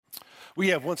We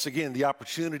have once again the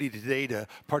opportunity today to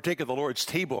partake of the Lord's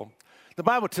table. The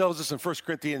Bible tells us in 1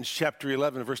 Corinthians chapter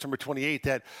 11, verse number 28,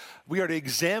 that we are to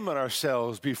examine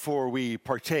ourselves before we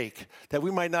partake, that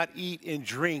we might not eat and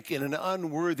drink in an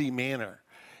unworthy manner.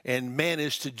 And man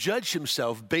is to judge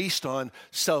himself based on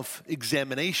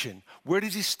self-examination. Where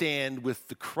does he stand with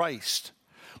the Christ?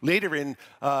 Later in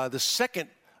the second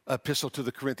epistle to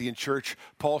the Corinthian church,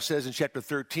 Paul says in chapter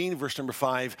 13, verse number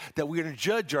 5, that we are to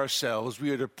judge ourselves, we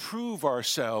are to prove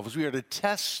ourselves, we are to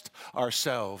test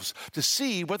ourselves to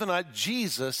see whether or not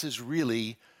Jesus is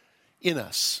really in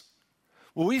us.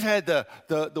 Well, we've had the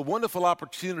wonderful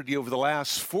opportunity over the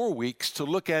last 4 weeks to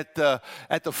look at the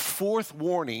fourth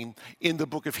warning in the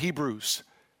book of Hebrews.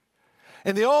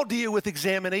 And they all deal with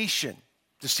examination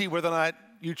to see whether or not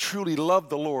you truly love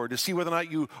the Lord, to see whether or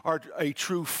not you are a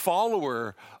true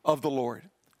follower of the Lord.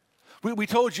 We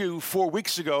told you 4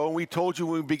 weeks ago, and we told you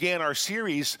when we began our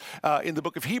series in the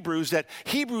book of Hebrews, that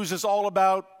Hebrews is all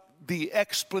about the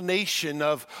explanation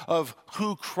of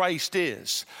who Christ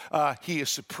is. He is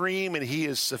supreme and he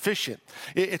is sufficient.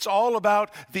 It's all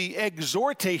about the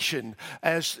exhortation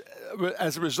as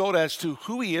a result as to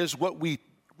who he is, what we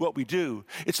do.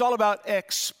 It's all about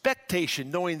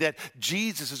expectation, knowing that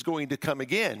Jesus is going to come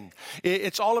again.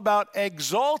 It's all about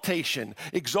exaltation,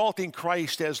 exalting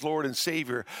Christ as Lord and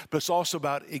Savior, but it's also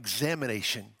about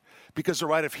examination, because the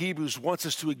writer of Hebrews wants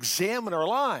us to examine our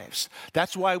lives.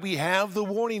 That's why we have the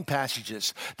warning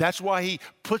passages. That's why he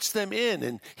puts them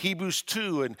in Hebrews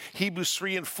 2 and Hebrews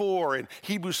 3 and 4 and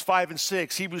Hebrews 5 and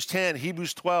 6, Hebrews 10,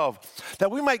 Hebrews 12, that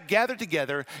we might gather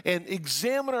together and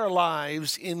examine our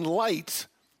lives in light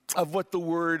of what the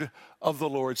word of the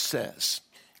Lord says.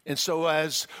 And so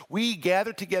as we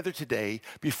gather together today,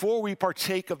 before we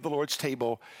partake of the Lord's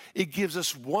table, it gives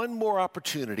us one more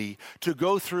opportunity to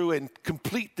go through and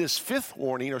complete this fourth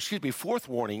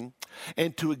warning,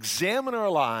 and to examine our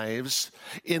lives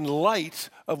in light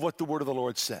of what the word of the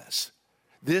Lord says.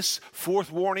 This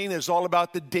fourth warning is all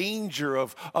about the danger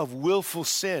of willful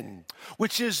sin,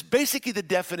 which is basically the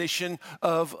definition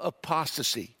of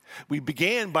apostasy. We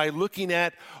began by looking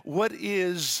at what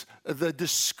is the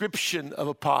description of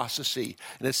apostasy.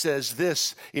 And it says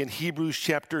this in Hebrews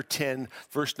chapter 10,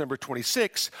 verse number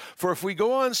 26, "For if we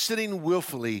go on sinning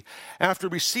willfully, after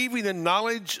receiving the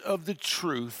knowledge of the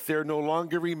truth, there no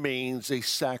longer remains a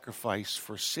sacrifice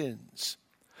for sins."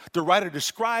 The writer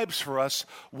describes for us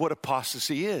what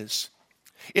apostasy is.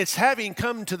 It's having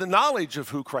come to the knowledge of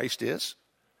who Christ is,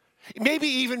 maybe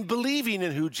even believing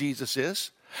in who Jesus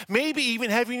is, maybe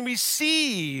even having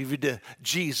received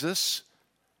Jesus,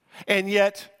 and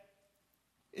yet,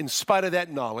 in spite of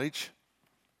that knowledge,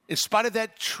 in spite of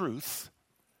that truth,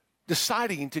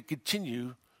 deciding to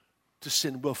continue to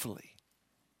sin willfully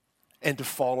and to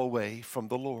fall away from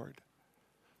the Lord.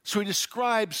 So he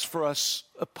describes for us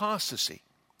apostasy.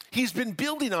 He's been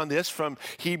building on this from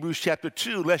Hebrews chapter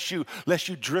 2, lest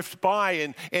you drift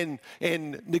by and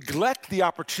neglect the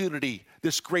opportunity,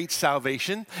 this great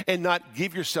salvation, and not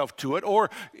give yourself to it. Or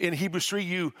in Hebrews 3,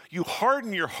 you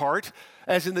harden your heart,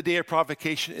 as in the day of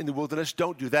provocation in the wilderness.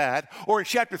 Don't do that. Or in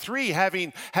chapter 3,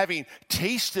 having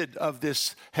tasted of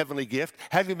this heavenly gift,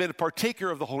 having been a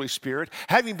partaker of the Holy Spirit,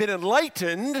 having been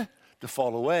enlightened to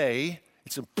fall away,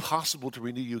 it's impossible to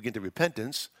renew you again to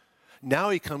repentance.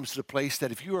 Now he comes to the place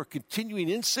that if you are continuing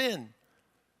in sin,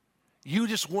 you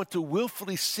just want to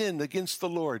willfully sin against the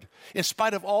Lord, in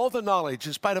spite of all the knowledge,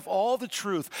 in spite of all the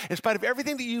truth, in spite of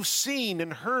everything that you've seen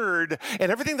and heard,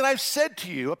 and everything that I've said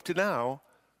to you up to now,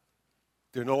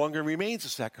 there no longer remains a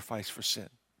sacrifice for sin.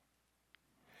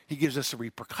 He gives us the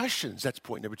repercussions. That's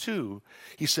point number 2.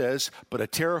 He says, "But a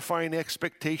terrifying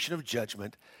expectation of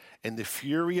judgment and the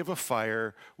fury of a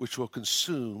fire which will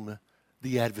consume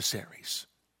the adversaries."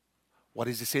 Why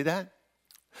does he say that?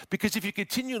 Because if you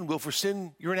continue in willful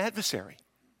sin, you're an adversary.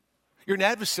 You're an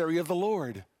adversary of the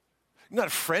Lord. You're not a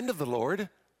friend of the Lord.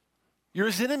 You're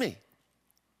his enemy.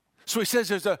 So he says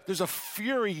there's a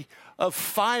fury of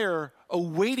fire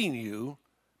awaiting you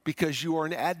because you are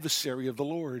an adversary of the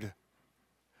Lord.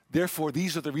 Therefore,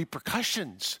 these are the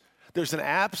repercussions. There's an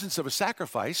absence of a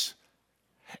sacrifice,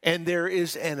 and there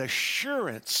is an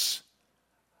assurance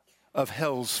of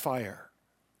hell's fire.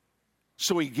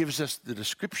 So he gives us the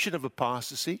description of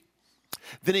apostasy.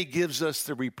 Then he gives us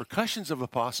the repercussions of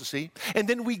apostasy. And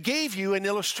then we gave you an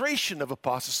illustration of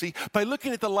apostasy by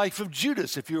looking at the life of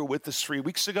Judas. If you were with us 3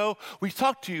 weeks ago, we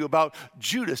talked to you about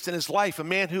Judas and his life, a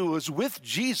man who was with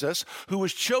Jesus, who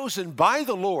was chosen by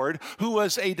the Lord, who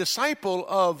was a disciple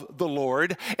of the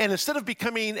Lord. And instead of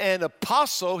becoming an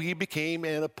apostle, he became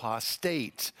an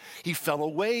apostate. He fell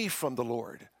away from the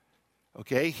Lord.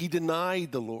 Okay? He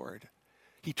denied the Lord.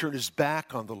 He turned his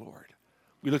back on the Lord.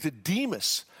 We looked at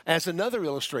Demas as another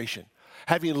illustration.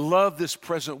 Having loved this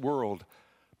present world,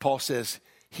 Paul says,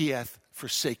 he hath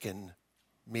forsaken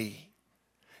me.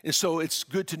 And so it's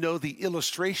good to know the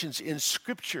illustrations in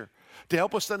Scripture to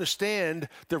help us understand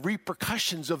the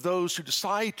repercussions of those who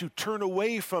decide to turn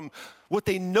away from what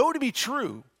they know to be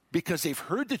true because they've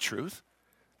heard the truth,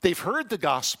 they've heard the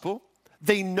gospel,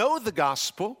 they know the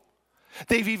gospel,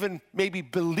 they've even maybe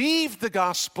believed the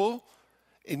gospel,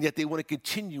 and yet they want to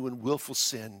continue in willful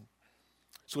sin.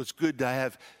 So it's good to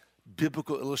have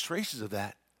biblical illustrations of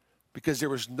that, because there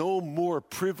was no more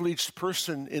privileged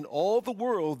person in all the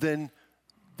world than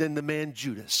the man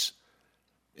Judas.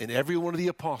 And every one of the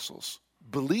apostles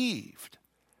believed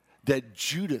that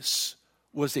Judas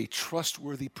was a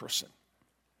trustworthy person,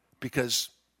 because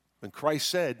when Christ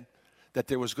said that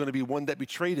there was going to be one that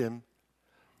betrayed him,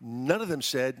 none of them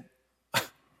said,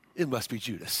 it must be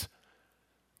Judas.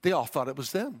 They all thought it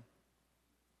was them,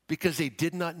 because they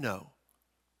did not know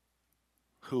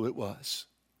who it was.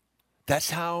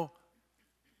 That's how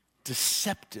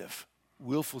deceptive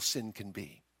willful sin can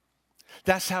be.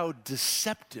 That's how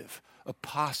deceptive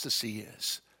apostasy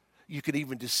is. You can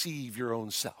even deceive your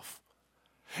own self.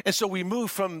 And so we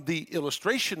move from the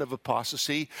illustration of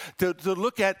apostasy to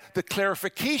look at the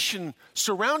clarification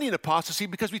surrounding apostasy,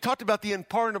 because we talked about the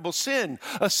unpardonable sin,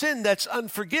 a sin that's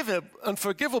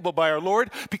unforgivable by our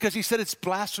Lord, because he said it's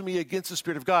blasphemy against the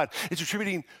Spirit of God. It's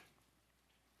attributing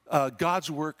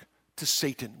God's work to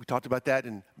Satan. We talked about that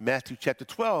in Matthew chapter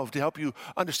 12 to help you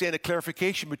understand a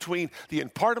clarification between the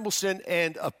unpardonable sin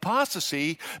and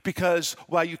apostasy, because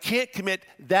while you can't commit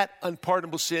that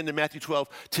unpardonable sin in Matthew 12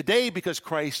 today because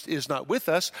Christ is not with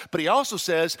us, but he also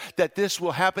says that this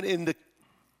will happen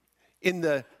in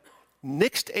the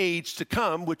next age to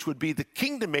come, which would be the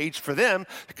kingdom age for them,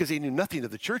 because they knew nothing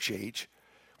of the church age,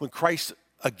 when Christ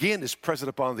again is present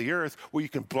upon the earth, where you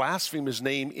can blaspheme his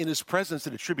name in his presence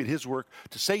and attribute his work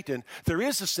to Satan. There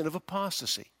is a sin of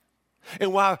apostasy.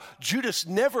 And while Judas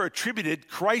never attributed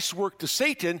Christ's work to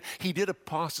Satan, he did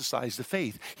apostatize the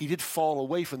faith. He did fall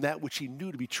away from that which he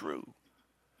knew to be true.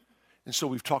 And so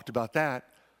we've talked about that,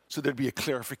 so there'd be a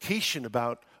clarification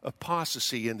about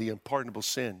apostasy and the unpardonable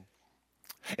sin.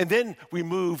 And then we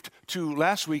moved to,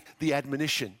 last week, the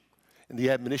admonition. And the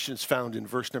admonition is found in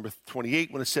verse number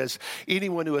 28 when it says,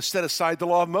 anyone who has set aside the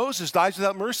law of Moses dies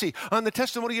without mercy on the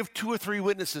testimony of 2 or 3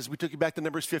 witnesses. We took you back to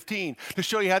Numbers 15 to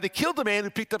show you how they killed a man who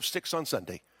picked up sticks on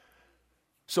Sunday.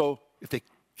 So if they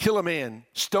kill a man,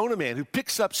 stone a man who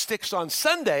picks up sticks on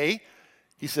Sunday,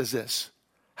 he says this,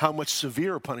 how much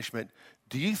severer punishment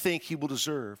do you think he will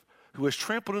deserve who has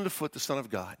trampled underfoot the Son of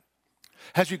God,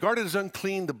 has regarded as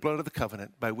unclean the blood of the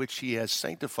covenant by which he has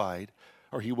sanctified,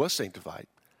 or he was sanctified,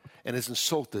 and has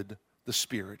insulted the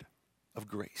Spirit of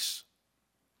grace.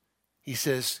 He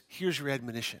says, here's your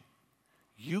admonition.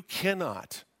 You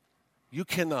cannot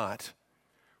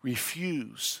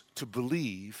refuse to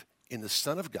believe in the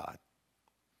Son of God.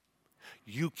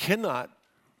 You cannot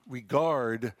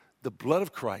regard the blood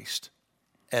of Christ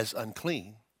as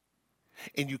unclean.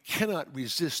 And you cannot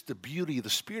resist the beauty of the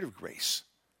Spirit of grace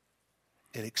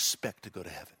and expect to go to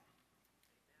heaven.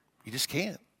 You just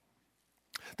can't.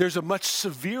 There's a much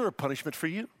severer punishment for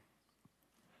you,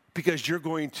 because you're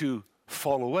going to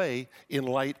fall away in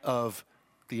light of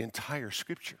the entire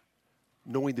Scripture,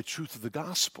 knowing the truth of the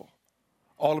gospel,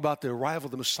 all about the arrival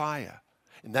of the Messiah.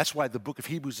 And that's why the book of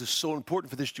Hebrews is so important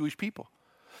for this Jewish people,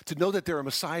 to know that their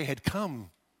Messiah had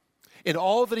come. And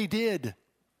all that he did,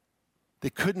 they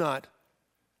could not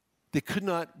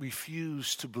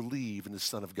refuse to believe in the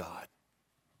Son of God.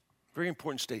 Very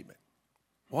important statement.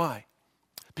 Why?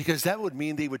 Because that would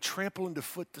mean they would trample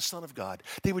underfoot the Son of God.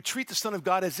 They would treat the Son of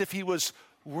God as if he was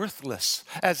worthless,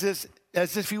 as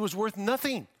if he was worth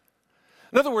nothing.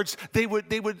 In other words, they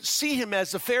would see him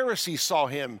as the Pharisees saw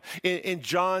him in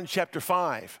John chapter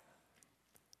 5.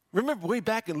 Remember way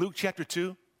back in Luke chapter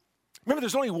 2? Remember,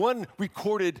 there's only one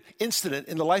recorded incident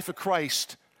in the life of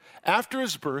Christ after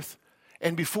his birth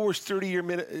and before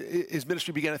his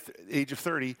ministry began at the age of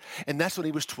 30, and that's when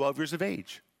he was 12 years of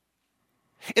age.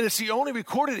 And it's the only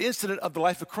recorded incident of the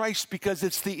life of Christ because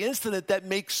it's the incident that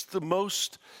makes the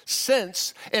most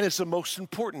sense, and it's the most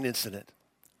important incident.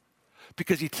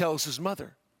 Because he tells his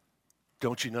mother,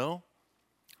 don't you know?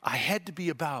 I had to be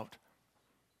about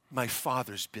my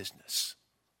Father's business.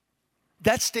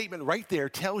 That statement right there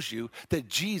tells you that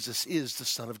Jesus is the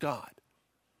Son of God.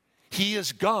 He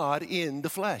is God in the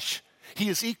flesh. He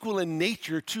is equal in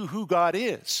nature to who God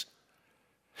is.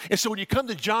 And so when you come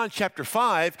to John chapter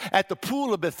 5, at the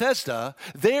pool of Bethesda,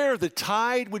 there the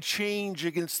tide would change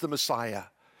against the Messiah.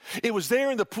 It was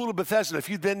there in the pool of Bethesda. If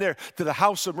you've been there to the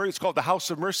house of mercy, it's called the house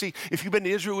of mercy. If you've been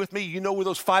to Israel with me, you know where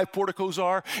those 5 porticos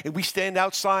are. And we stand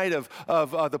outside of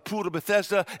the pool of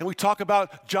Bethesda and we talk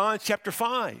about John chapter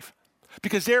 5.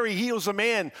 Because there he heals a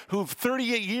man who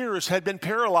 38 years had been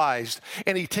paralyzed.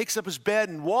 And he takes up his bed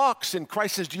and walks. And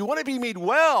Christ says, do you want to be made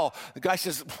well? The guy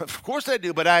says, of course I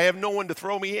do, but I have no one to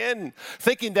throw me in.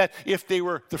 Thinking that if they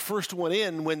were the first one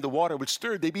in when the water would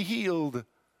stir, they'd be healed.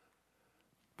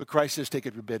 But Christ says, take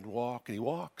up your bed and walk. And he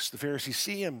walks. The Pharisees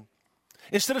see him.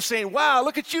 Instead of saying, wow,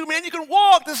 look at you, man, you can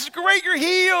walk. This is great, you're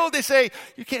healed. They say,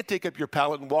 you can't take up your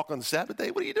pallet and walk on the Sabbath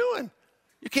day. What are you doing?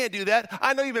 You can't do that.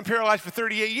 I know you've been paralyzed for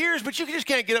 38 years, but you just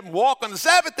can't get up and walk on the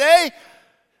Sabbath day.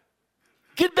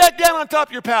 Get back down on top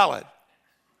of your pallet.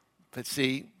 But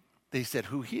see, they said,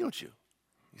 who healed you?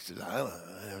 He said, I don't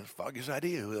know, foggiest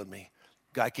idea who healed me.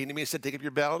 Guy came to me and said, take up your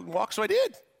pallet and walk, so I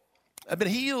did. I've been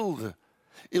healed.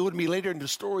 It would be later in the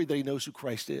story that he knows who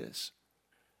Christ is.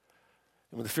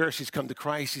 And when the Pharisees come to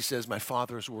Christ, he says, my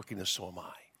Father is working and so am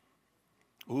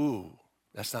I. Ooh,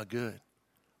 that's not good.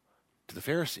 To the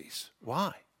Pharisees.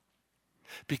 Why?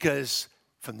 Because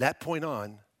from that point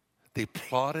on, they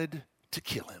plotted to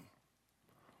kill him.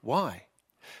 Why?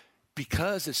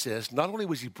 Because it says, not only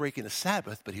was he breaking the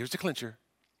Sabbath, but here's the clincher,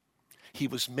 he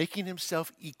was making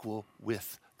himself equal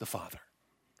with the Father.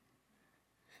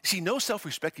 See, no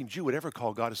self-respecting Jew would ever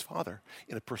call God his Father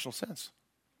in a personal sense.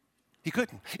 He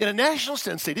couldn't. In a national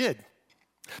sense, they did.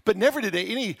 But never did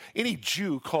any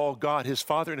Jew call God his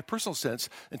Father in a personal sense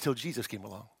until Jesus came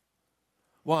along.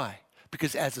 Why?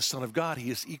 Because as the Son of God,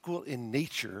 he is equal in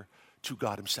nature to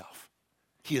God himself.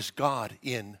 He is God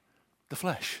in the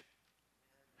flesh.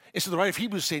 And so the writer of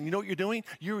Hebrews is saying, you know what you're doing?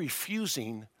 You're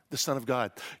refusing the Son of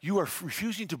God. You are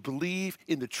refusing to believe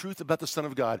in the truth about the Son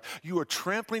of God. You are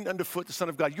trampling underfoot the Son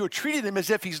of God. You are treating him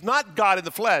as if he's not God in the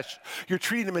flesh. You're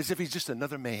treating him as if he's just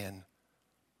another man.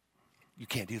 You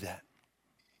can't do that.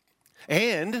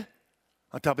 And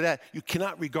on top of that, you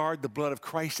cannot regard the blood of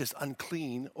Christ as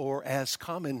unclean or as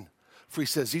common. For he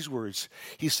says these words.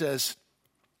 He says,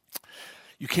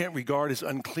 you can't regard as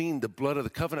unclean the blood of the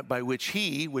covenant by which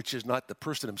he, which is not the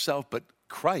person himself, but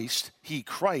Christ,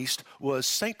 Christ, was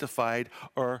sanctified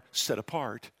or set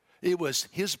apart. It was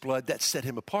his blood that set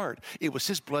him apart. It was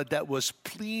his blood that was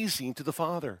pleasing to the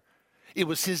Father. It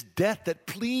was his death that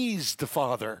pleased the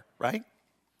Father, right?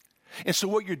 And so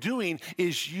what you're doing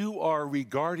is you are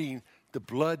regarding the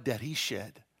blood that he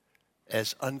shed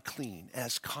as unclean,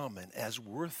 as common, as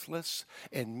worthless,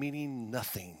 and meaning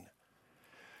nothing.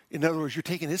 In other words, you're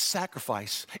taking his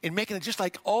sacrifice and making it just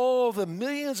like all the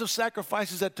millions of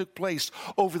sacrifices that took place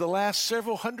over the last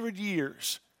several hundred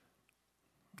years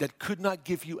that could not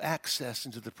give you access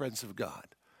into the presence of God.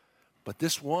 But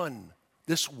this one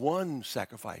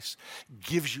sacrifice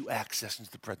gives you access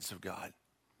into the presence of God.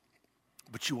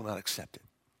 But you will not accept it.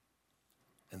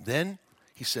 And then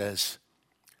he says,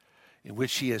 in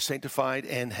which he has sanctified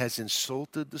and has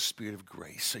insulted the Spirit of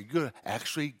grace. So you're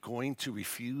actually going to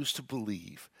refuse to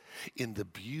believe in the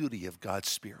beauty of God's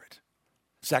Spirit.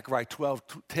 Zechariah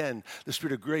 12:10, the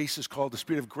Spirit of grace is called the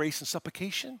Spirit of grace and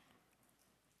supplication.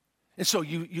 And so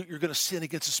you're going to sin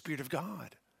against the Spirit of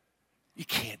God. You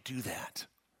can't do that.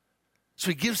 So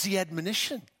he gives the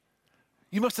admonition.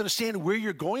 You must understand where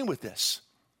you're going with this.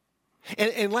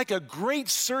 And like a great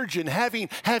surgeon, having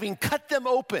cut them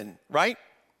open, right?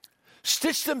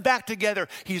 Stitched them back together,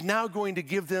 he's now going to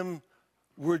give them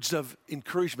words of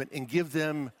encouragement and give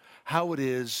them how it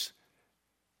is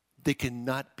they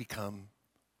cannot become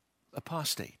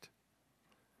apostate.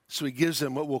 So he gives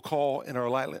them what we'll call in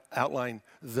our outline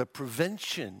the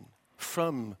prevention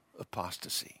from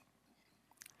apostasy.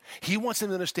 He wants them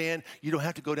to understand you don't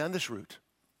have to go down this route.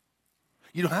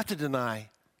 You don't have to deny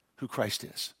who Christ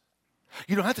is.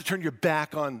 You don't have to turn your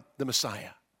back on the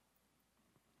Messiah.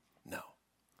 No.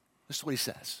 This is what he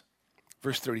says.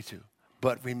 Verse 32.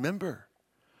 But remember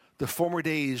the former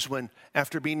days when,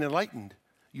 after being enlightened,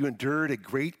 you endured a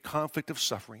great conflict of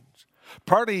sufferings,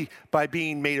 partly by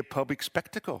being made a public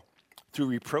spectacle through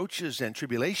reproaches and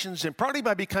tribulations, and partly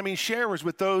by becoming sharers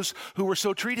with those who were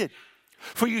so treated.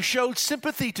 For you showed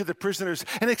sympathy to the prisoners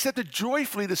and accepted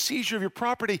joyfully the seizure of your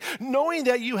property, knowing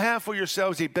that you have for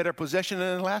yourselves a better possession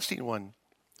and a lasting one.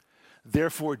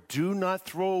 Therefore, do not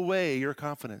throw away your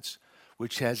confidence,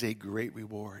 which has a great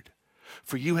reward.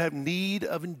 For you have need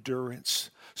of endurance,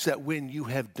 so that when you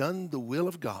have done the will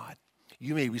of God,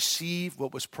 you may receive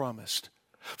what was promised.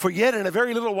 For yet in a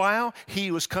very little while, he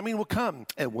who is coming will come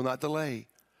and will not delay.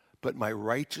 But my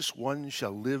righteous one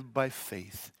shall live by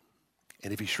faith.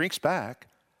 And if he shrinks back,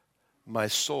 my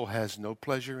soul has no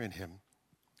pleasure in him.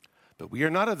 But we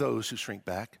are not of those who shrink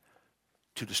back,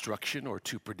 to destruction or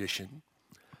to perdition,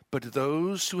 but to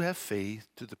those who have faith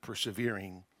to the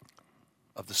persevering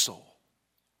of the soul.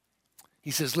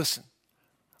 He says, listen,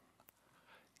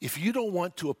 if you don't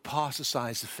want to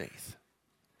apostatize the faith,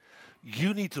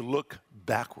 you need to look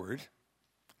backward,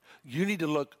 you need to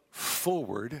look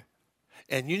forward,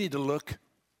 and you need to look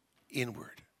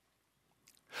inward.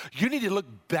 You need to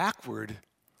look backward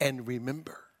and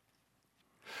remember.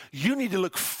 You need to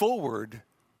look forward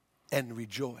and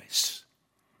rejoice.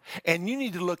 And you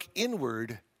need to look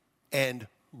inward and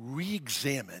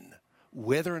re-examine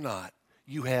whether or not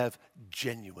you have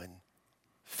genuine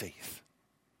faith.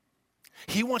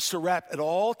 He wants to wrap it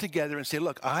all together and say,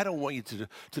 look, I don't want you to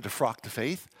defrock the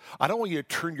faith. I don't want you to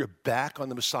turn your back on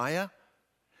the Messiah.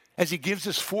 As he gives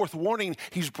this fourth warning,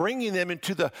 he's bringing them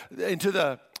into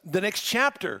the next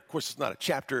chapter. Of course, it's not a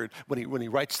chapter when he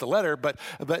writes the letter, but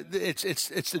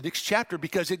it's the next chapter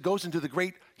because it goes into the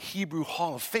great Hebrew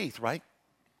hall of faith, right?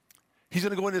 He's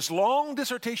going to go in this long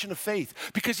dissertation of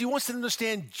faith because he wants to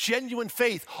understand genuine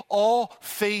faith. All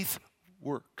faith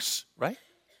works, right?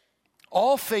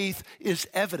 All faith is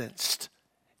evidenced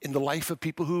in the life of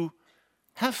people who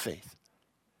have faith.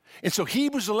 And so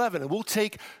Hebrews 11, and we'll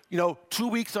take, 2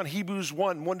 weeks on Hebrews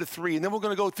 1 to 3, and then we're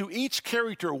going to go through each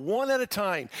character one at a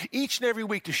time, each and every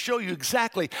week to show you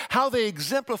exactly how they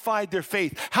exemplified their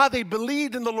faith, how they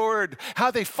believed in the Lord,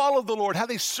 how they followed the Lord, how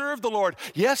they served the Lord.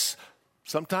 Yes,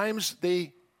 sometimes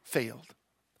they failed,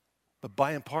 but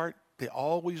by and part, they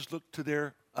always looked to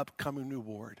their upcoming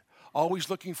reward, always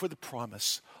looking for the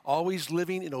promise, always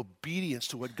living in obedience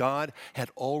to what God had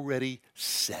already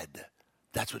said.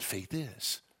 That's what faith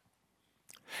is.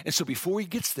 And so before he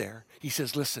gets there, he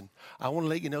says, listen, I want to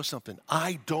let you know something.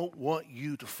 I don't want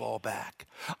you to fall back.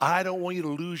 I don't want you to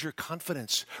lose your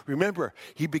confidence. Remember,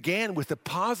 he began with a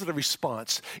positive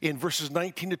response in verses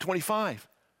 19 to 25.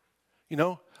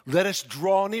 Let us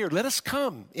draw near. Let us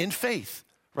come in faith,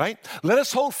 right? Let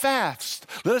us hold fast.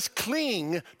 Let us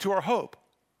cling to our hope.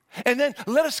 And then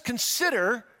let us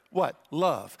consider what?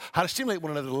 Love. How to stimulate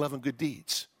one another to love and good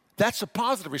deeds. That's a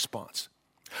positive response.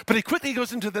 But he quickly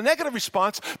goes into the negative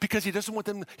response because he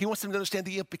wants them to understand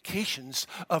the implications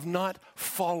of not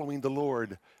following the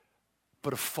Lord,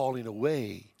 but of falling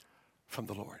away from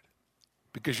the Lord.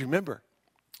 Because remember,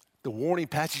 the warning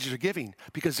passages are giving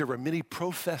because there were many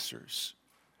professors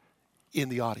in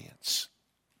the audience.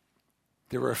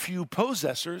 There were a few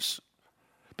possessors,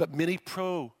 but many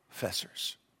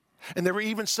professors. And there were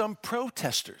even some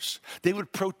protesters. They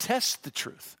would protest the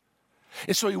truth.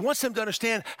 And so he wants them to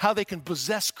understand how they can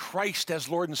possess Christ as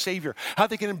Lord and Savior, how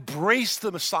they can embrace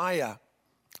the Messiah.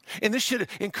 And this should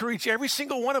encourage every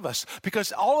single one of us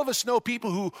because all of us know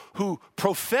people who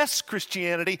profess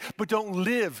Christianity but don't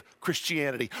live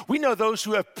Christianity. We know those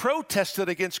who have protested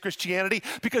against Christianity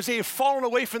because they have fallen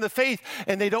away from the faith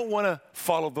and they don't want to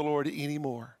follow the Lord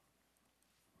anymore.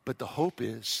 But the hope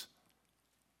is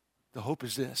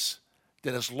this,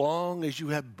 that as long as you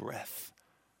have breath,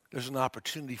 there's an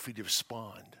opportunity for you to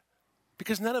respond.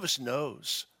 Because none of us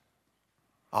knows.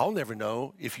 I'll never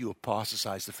know if you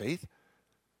apostatize the faith.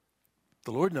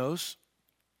 The Lord knows,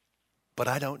 but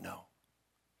I don't know.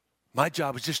 My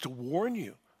job is just to warn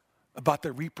you about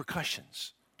the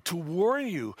repercussions, to warn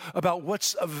you about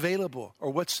what's available or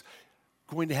what's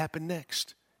going to happen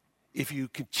next if you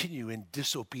continue in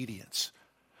disobedience.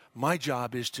 My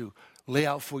job is to lay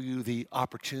out for you the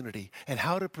opportunity and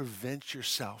how to prevent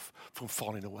yourself from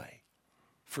falling away.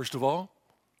 First of all,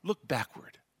 look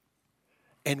backward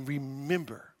and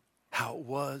remember how it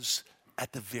was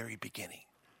at the very beginning.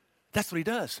 That's what he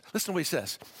does. Listen to what he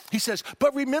says. He says,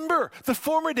 but remember the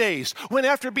former days when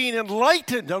after being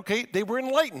enlightened, they were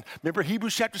enlightened. Remember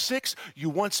Hebrews chapter 6? You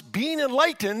once being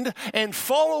enlightened and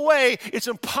fall away, it's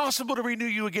impossible to renew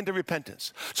you again to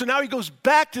repentance. So now he goes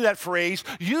back to that phrase,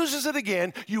 uses it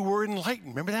again. You were enlightened.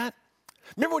 Remember that?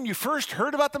 Remember when you first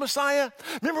heard about the Messiah?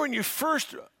 Remember when you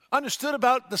first understood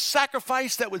about the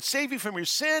sacrifice that would save you from your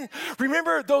sin?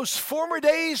 Remember those former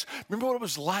days? Remember what it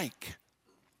was like?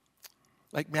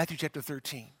 Like Matthew chapter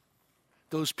 13,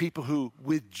 those people who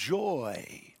with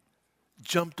joy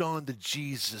jumped on the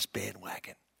Jesus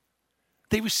bandwagon.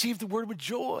 They received the word with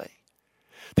joy.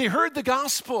 They heard the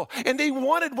gospel and they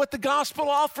wanted what the gospel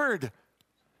offered.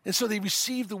 And so they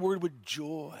received the word with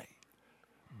joy.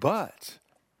 But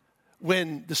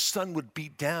when the sun would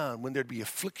beat down, when there'd be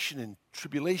affliction and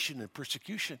tribulation and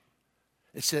persecution,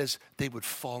 it says they would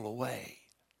fall away.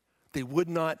 They would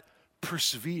not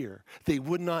persevere. They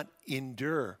would not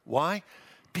endure. Why?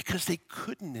 Because they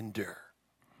couldn't endure.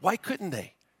 Why couldn't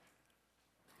they?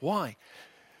 Why?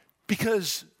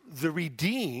 Because the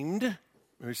redeemed,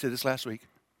 we said this last week,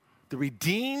 the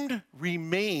redeemed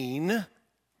remain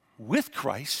with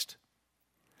Christ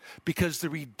because the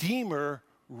Redeemer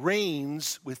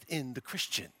reigns within the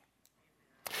Christian.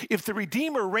 If the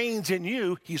Redeemer reigns in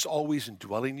you, he's always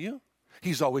indwelling you.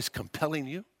 He's always compelling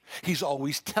you. He's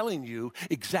always telling you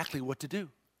exactly what to do.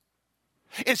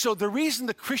 And so the reason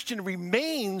the Christian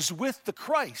remains with the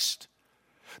Christ,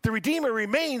 the Redeemer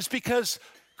remains because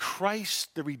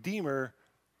Christ, the Redeemer,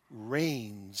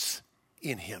 reigns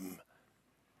in him.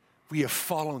 We have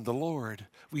followed the Lord.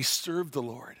 We serve the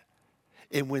Lord.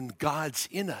 And when God's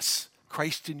in us,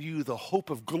 Christ in you, the hope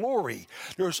of glory,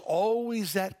 there's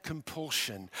always that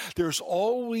compulsion. There's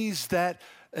always that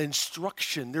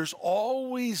instruction. There's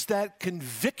always that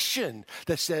conviction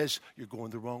that says, you're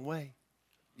going the wrong way.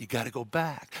 You got to go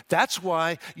back. That's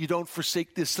why you don't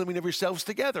forsake the assembling of yourselves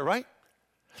together, right?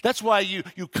 That's why you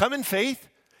come in faith,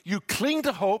 you cling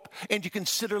to hope, and you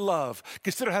consider love.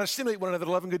 Consider how to stimulate one another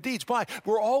to love and good deeds. Why?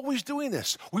 We're always doing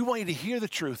this. We want you to hear the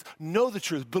truth, know the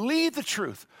truth, believe the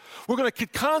truth. We're going to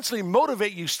constantly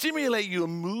motivate you, stimulate you,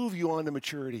 and move you on to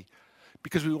maturity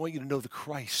because we want you to know the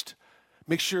Christ.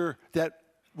 Make sure that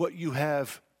what you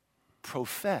have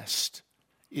professed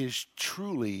is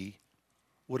truly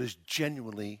what is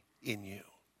genuinely in you.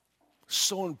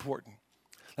 So important.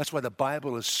 That's why the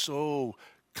Bible is so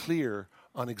clear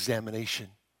on examination.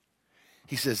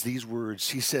 He says these words.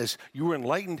 He says, you were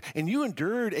enlightened and you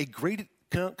endured a great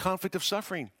conflict of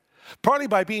suffering, partly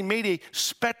by being made a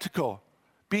spectacle,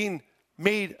 being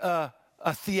made a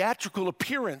theatrical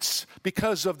appearance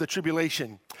because of the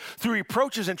tribulation, through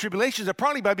reproaches and tribulations, and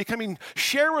partly by becoming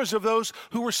sharers of those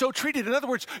who were so treated. In other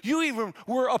words, you even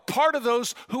were a part of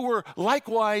those who were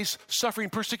likewise suffering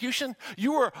persecution.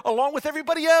 You were along with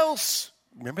everybody else.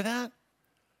 Remember that?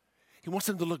 He wants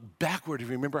them to look backward and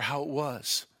remember how it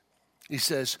was. He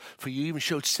says, for you even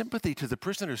showed sympathy to the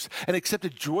prisoners and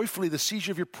accepted joyfully the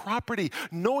seizure of your property,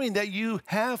 knowing that you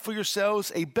have for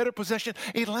yourselves a better possession,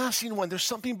 a lasting one. There's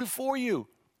something before you.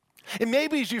 And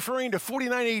maybe he's referring to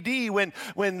 49 AD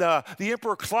when the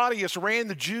Emperor Claudius ran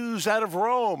the Jews out of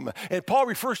Rome. And Paul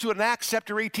refers to it in Acts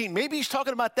chapter 18. Maybe he's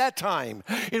talking about that time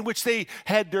in which they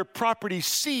had their property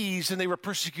seized and they were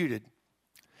persecuted.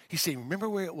 He's saying, remember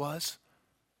where it was?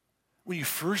 When you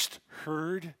first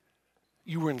heard,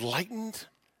 you were enlightened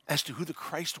as to who the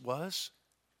Christ was,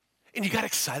 and you got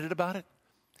excited about it,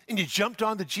 and you jumped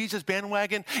on the Jesus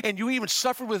bandwagon, and you even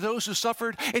suffered with those who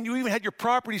suffered, and you even had your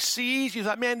property seized. You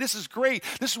thought, man, this is great.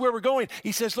 This is where we're going.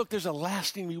 He says, look, there's a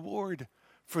lasting reward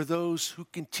for those who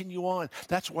continue on.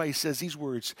 That's why he says these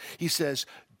words. He says,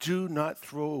 do not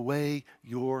throw away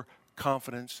your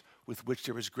confidence with which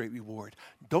there is great reward.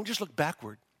 Don't just look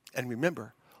backward and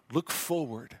remember, look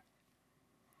forward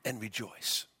and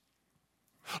rejoice.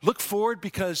 Look forward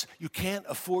because you can't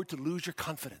afford to lose your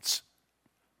confidence.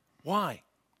 Why?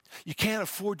 You can't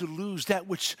afford to lose that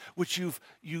which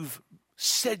you've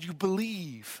said you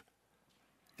believe.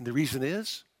 And the reason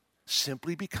is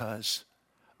simply because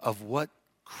of what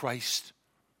Christ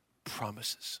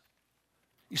promises.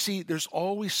 You see, there's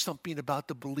always something about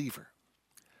the believer.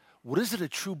 What is it a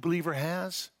true believer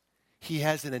has? He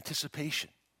has an anticipation.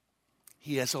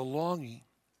 He has a longing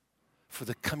for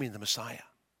the coming of the Messiah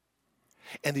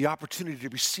and the opportunity to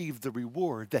receive the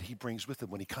reward that he brings with him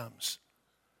when he comes.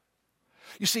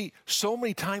 You see, so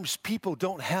many times people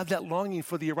don't have that longing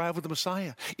for the arrival of the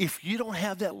Messiah. If you don't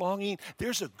have that longing,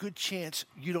 there's a good chance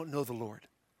you don't know the Lord.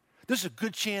 There's a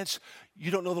good chance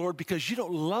you don't know the Lord because you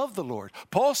don't love the Lord.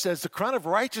 Paul says the crown of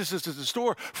righteousness is in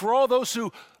store for all those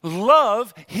who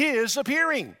love his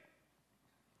appearing.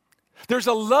 There's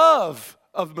a love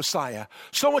of the Messiah.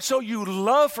 So much so you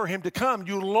love for him to come.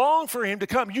 You long for him to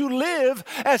come. You live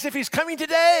as if he's coming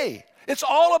today. It's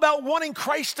all about wanting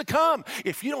Christ to come.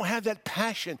 If you don't have that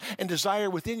passion and desire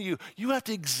within you, you have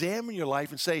to examine your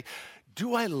life and say,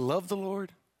 do I love the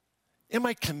Lord? Am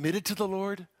I committed to the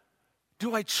Lord?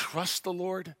 Do I trust the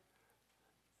Lord?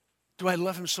 Do I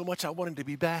love him so much I want him to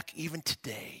be back even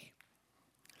today?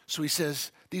 So he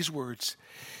says these words.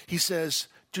 He says,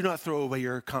 do not throw away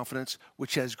your confidence,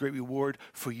 which has great reward,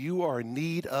 for you are in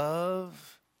need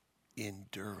of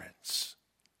endurance.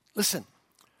 Listen,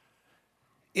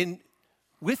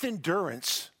 with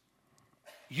endurance,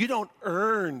 you don't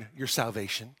earn your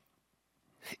salvation.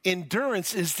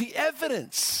 Endurance is the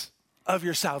evidence of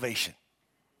your salvation.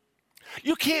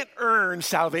 You can't earn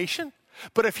salvation.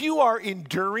 But if you are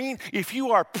enduring, if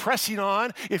you are pressing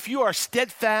on, if you are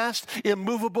steadfast,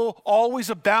 immovable, always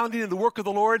abounding in the work of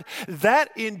the Lord, that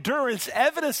endurance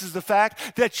evidences the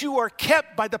fact that you are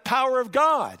kept by the power of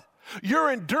God.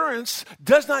 Your endurance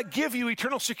does not give you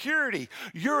eternal security.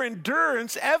 Your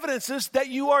endurance evidences that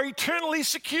you are eternally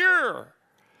secure.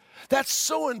 That's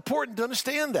so important to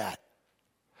understand that.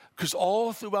 Because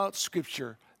all throughout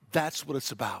Scripture, that's what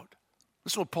it's about.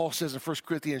 This is what Paul says in 1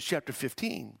 Corinthians chapter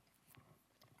 15.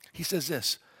 He says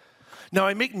this, "Now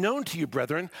I make known to you,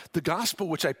 brethren, the gospel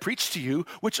which I preached to you,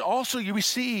 which also you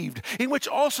received, in which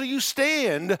also you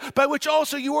stand, by which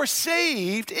also you are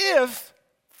saved,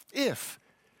 if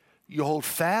you hold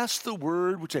fast the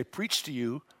word which I preached to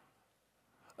you,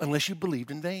 unless you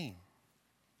believed in vain."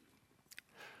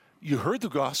 You heard the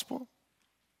gospel.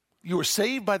 You were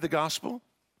saved by the gospel.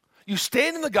 You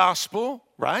stand in the gospel,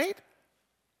 right?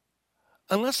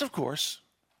 Unless, of course,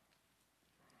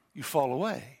 you fall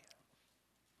away.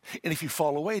 And if you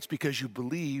fall away, it's because you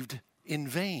believed in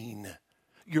vain.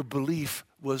 Your belief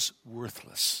was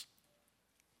worthless.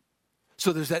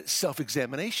 So there's that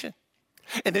self-examination.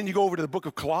 And then you go over to the book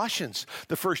of Colossians,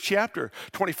 the first chapter,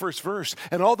 21st verse.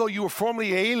 "And although you were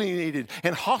formerly alienated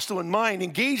and hostile in mind,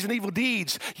 engaged in evil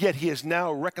deeds, yet he has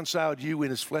now reconciled you in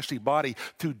his fleshly body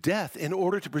through death in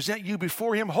order to present you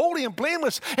before him holy and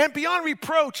blameless and beyond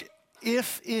reproach,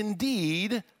 if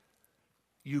indeed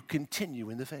you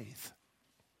continue in the faith."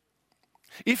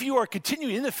 If you are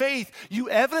continuing in the faith, you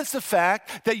evidence the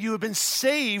fact that you have been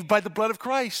saved by the blood of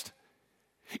Christ.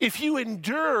 If you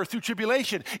endure through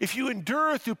tribulation, if you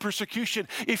endure through persecution,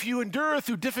 if you endure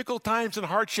through difficult times and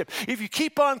hardship, if you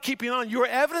keep on keeping on, you are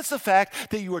evidence of the fact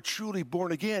that you are truly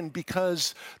born again,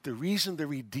 because the reason the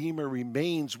Redeemer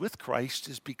remains with Christ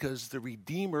is because the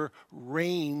Redeemer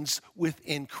reigns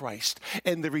within Christ.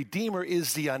 And the Redeemer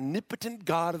is the omnipotent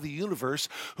God of the universe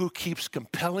who keeps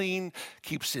compelling,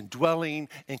 keeps indwelling,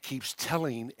 and keeps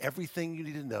telling everything you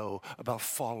need to know about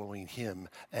following him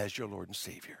as your Lord and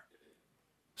Savior.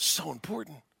 So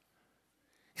important.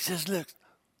 He says,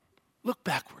 look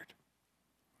backward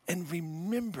and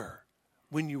remember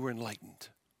when you were enlightened.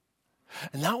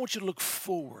 And now I want you to look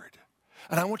forward,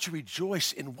 and I want you to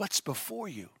rejoice in what's before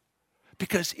you.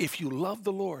 Because if you love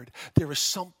the Lord, there is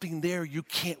something there you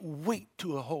can't wait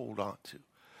to hold on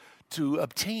to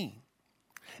obtain.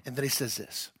 And then he says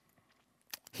this,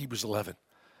 Hebrews 11.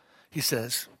 He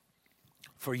says,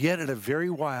 "For yet in a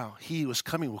very while he who is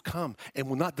coming will come and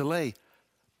will not delay.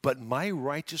 But my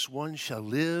righteous one shall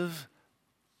live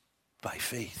by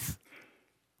faith."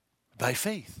 By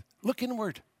faith. Look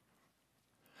inward.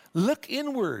 Look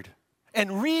inward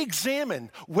and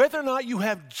re-examine whether or not you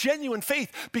have genuine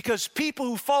faith, because people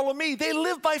who follow me, they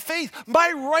live by faith. My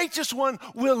righteous one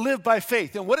will live by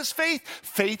faith. And what is faith?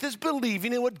 Faith is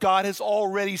believing in what God has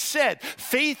already said.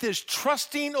 Faith is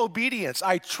trusting obedience.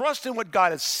 I trust in what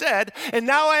God has said, and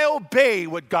now I obey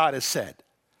what God has said.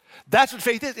 That's what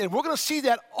faith is. And we're going to see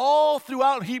that all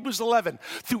throughout Hebrews 11,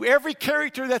 through every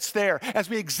character that's there. As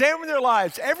we examine their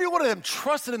lives, every one of them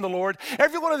trusted in the Lord.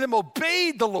 Every one of them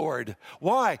obeyed the Lord.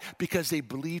 Why? Because they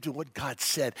believed in what God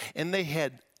said. And they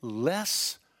had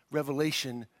less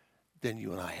revelation than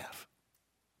you and I have.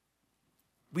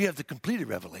 We have the completed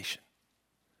revelation.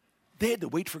 They had to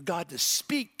wait for God to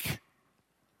speak.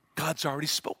 God's already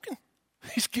spoken.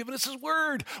 He's given us his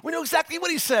word. We know exactly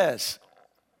what he says.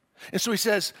 And so he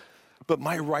says, "But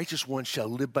my righteous one shall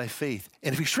live by faith.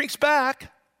 And if he shrinks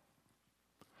back,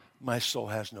 my soul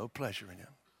has no pleasure in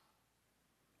him."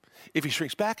 If he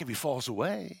shrinks back, if he falls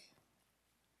away,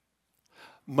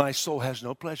 my soul has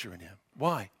no pleasure in him.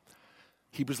 Why?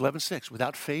 Hebrews 11:6,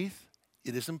 "Without faith,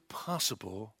 it is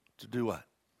impossible to do what?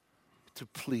 To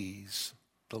please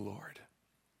the Lord."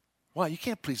 Why? You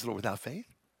can't please the Lord without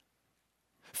faith.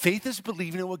 Faith is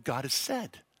believing in what God has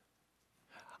said.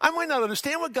 I might not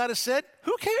understand what God has said.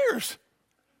 Who cares?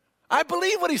 I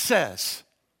believe what he says.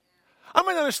 I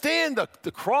might not understand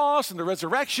the cross and the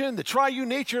resurrection, the triune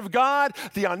nature of God,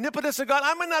 the omnipotence of God.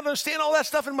 I might not understand all that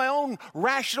stuff in my own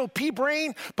rational pea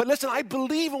brain. But listen, I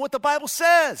believe in what the Bible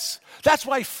says. That's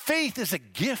why faith is a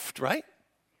gift, right?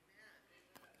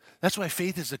 That's why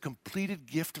faith is a completed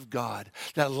gift of God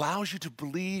that allows you to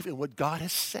believe in what God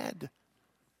has said.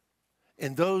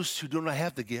 And those who do not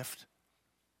have the gift,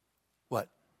 what?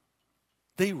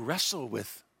 They wrestle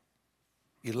with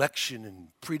election and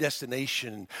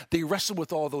predestination. They wrestle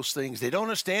with all those things. They don't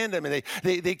understand them, and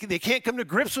they can't come to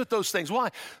grips with those things. Why?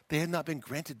 They have not been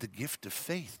granted the gift of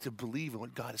faith to believe in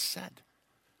what God has said.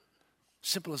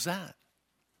 Simple as that.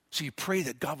 So you pray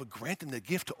that God would grant them the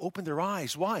gift to open their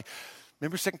eyes. Why?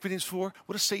 Remember 2 Corinthians 4?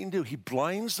 What does Satan do? He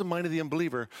blinds the mind of the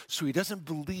unbeliever so he doesn't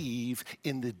believe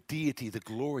in the deity, the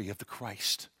glory of the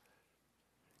Christ.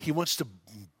 He wants to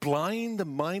blind the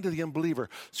mind of the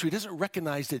unbeliever so he doesn't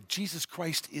recognize that Jesus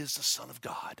Christ is the Son of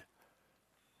God.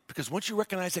 Because once you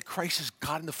recognize that Christ is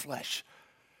God in the flesh,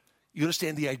 you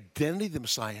understand the identity of the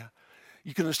Messiah.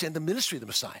 You can understand the ministry of the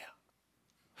Messiah.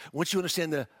 Once you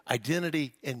understand the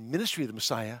identity and ministry of the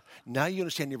Messiah, now you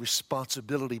understand your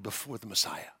responsibility before the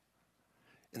Messiah.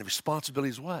 And the responsibility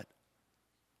is what?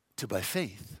 To, by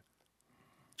faith,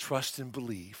 trust and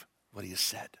believe what he has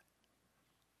said.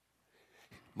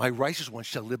 My righteous one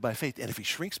shall live by faith. And if he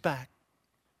shrinks back,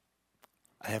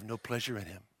 I have no pleasure in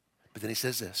him. But then he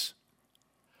says this,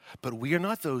 but we are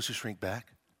not those who shrink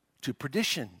back to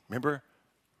perdition. Remember,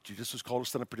 Jesus was called a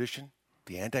son of perdition,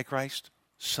 the Antichrist,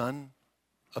 son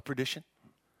of perdition.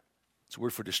 It's a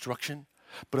word for destruction.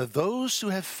 But of those who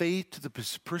have faith to the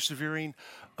persevering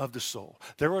of the soul.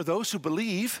 There are those who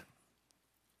believe,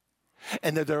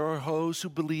 and there are those who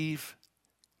believe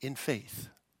in faith.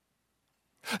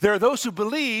 There are those who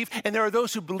believe, and there are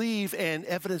those who believe and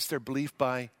evidence their belief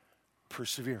by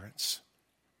perseverance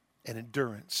and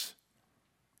endurance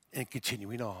and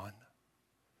continuing on.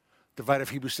 The writer of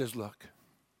Hebrews says, look,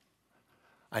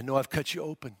 I know I've cut you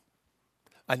open.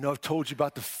 I know I've told you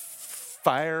about the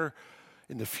fire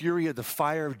and the fury of the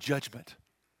fire of judgment.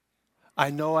 I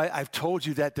know I've told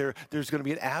you that there's going to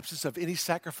be an absence of any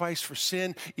sacrifice for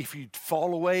sin if you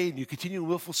fall away and you continue in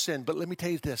willful sin. But let me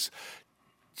tell you this.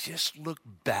 Just look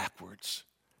backwards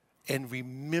and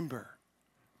remember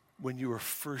when you were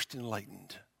first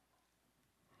enlightened.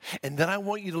 And then I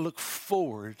want you to look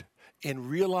forward and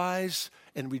realize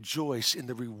and rejoice in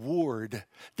the reward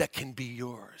that can be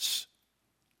yours.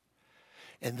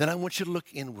 And then I want you to look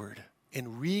inward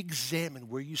and re-examine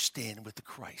where you stand with the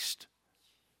Christ.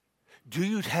 Do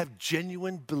you have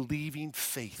genuine believing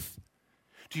faith?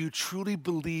 Do you truly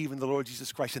believe in the Lord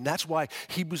Jesus Christ? And that's why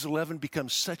Hebrews 11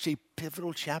 becomes such a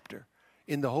pivotal chapter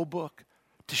in the whole book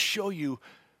to show you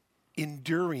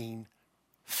enduring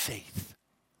faith.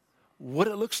 What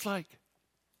it looks like.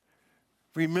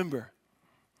 Remember,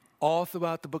 all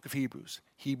throughout the book of Hebrews,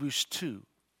 Hebrews 2,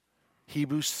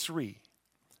 Hebrews 3,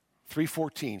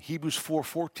 3:14, Hebrews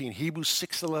 4:14, Hebrews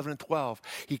 6:11 and 12.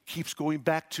 He keeps going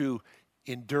back to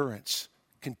endurance,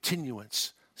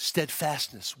 continuance,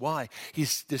 steadfastness. Why?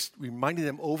 He's just reminding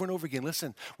them over and over again,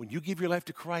 listen, when you give your life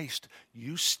to Christ,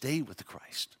 you stay with the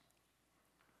Christ.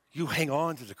 You hang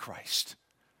on to the Christ.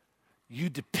 You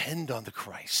depend on the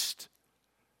Christ.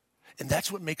 And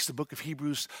that's what makes the book of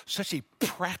Hebrews such a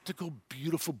practical,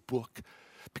 beautiful book,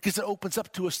 because it opens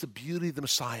up to us the beauty of the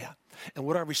Messiah and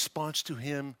what our response to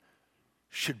him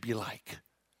should be like.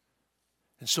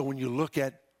 And so when you look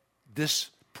at this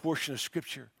portion of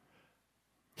Scripture,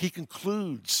 he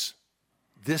concludes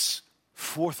this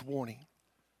fourth warning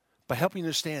by helping you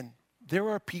understand there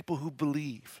are people who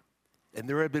believe, and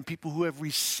there have been people who have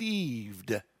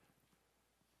received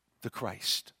the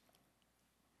Christ.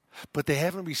 But they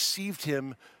haven't received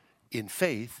him in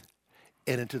faith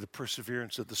and into the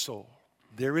perseverance of the soul.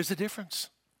 There is a difference.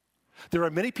 There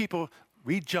are many people,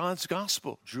 read John's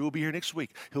gospel. Drew will be here next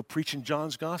week. He'll preach in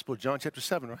John's gospel, John chapter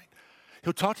 7, right?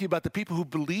 He'll talk to you about the people who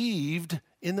believed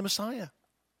in the Messiah.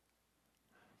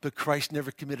 But Christ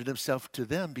never committed himself to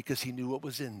them because he knew what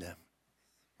was in them,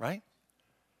 right?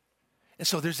 And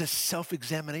so there's this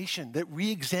self-examination, that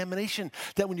re-examination,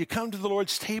 that when you come to the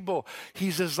Lord's table,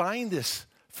 he's designed this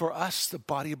for us, the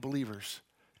body of believers,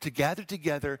 to gather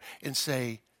together and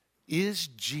say, is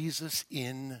Jesus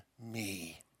in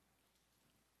me?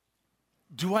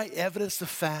 Do I evidence the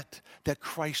fact that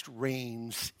Christ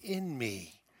reigns in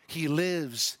me? He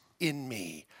lives in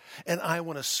me, and I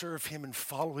want to serve him and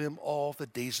follow him all the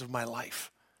days of my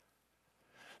life.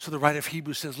 So the writer of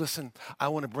Hebrews says, listen, I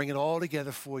want to bring it all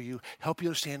together for you, help you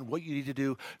understand what you need to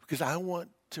do, because I want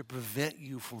to prevent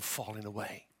you from falling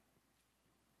away.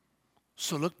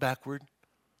 So look backward,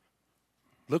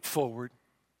 look forward,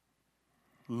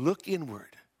 look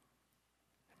inward,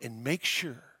 and make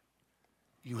sure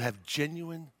you have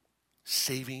genuine,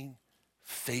 saving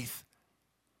faith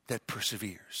that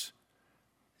perseveres,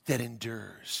 that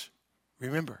endures.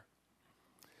 Remember,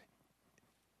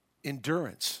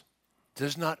 endurance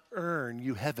does not earn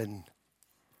you heaven.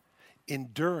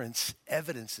 Endurance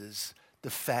evidences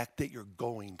the fact that you're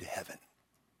going to heaven.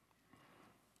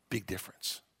 Big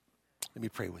difference. Let me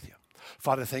pray with you.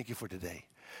 Father, thank you for today.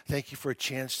 Thank you for a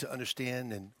chance to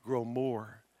understand and grow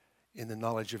more in the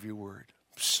knowledge of your word.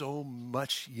 So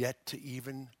much yet to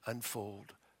even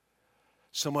unfold.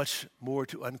 So much more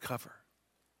to uncover.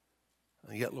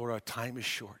 And yet, Lord, our time is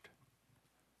short.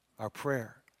 Our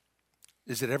prayer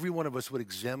is that every one of us would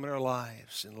examine our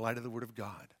lives in light of the word of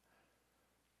God,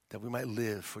 that we might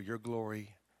live for your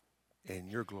glory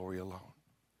and your glory alone.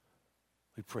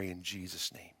 We pray in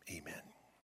Jesus' name. Amen.